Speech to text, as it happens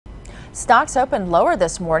Stocks opened lower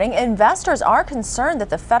this morning. Investors are concerned that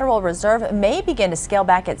the Federal Reserve may begin to scale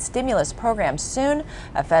back its stimulus program soon.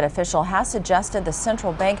 A Fed official has suggested the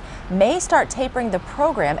central bank may start tapering the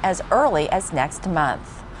program as early as next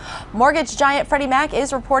month. Mortgage giant Freddie Mac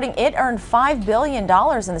is reporting it earned $5 billion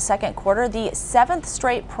in the second quarter, the seventh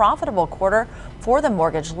straight profitable quarter for the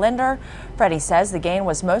mortgage lender. Freddie says the gain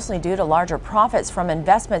was mostly due to larger profits from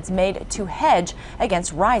investments made to hedge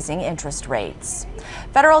against rising interest rates.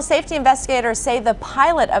 Federal safety investigators say the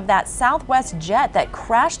pilot of that Southwest jet that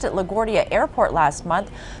crashed at LaGuardia Airport last month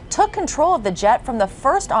took control of the jet from the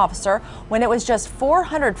first officer when it was just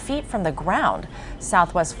 400 feet from the ground.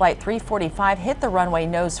 Southwest Flight 345 hit the runway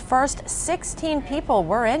nose first. 16 people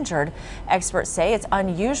were injured. Experts say it's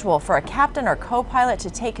unusual for a captain or co-pilot to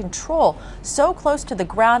take control so close to the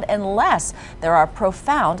ground unless there are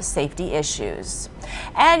profound safety issues.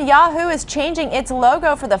 And Yahoo is changing its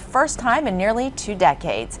logo for the first time in nearly 2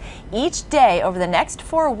 decades. Each day over the next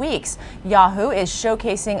 4 weeks, Yahoo is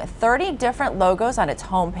showcasing 30 different logos on its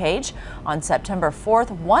homepage. On September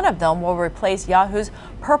 4th, one of them will replace Yahoo's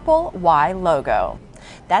purple Y logo.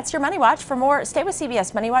 That's your Money Watch. For more, stay with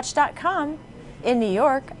CBSMoneyWatch.com. In New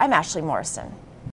York, I'm Ashley Morrison.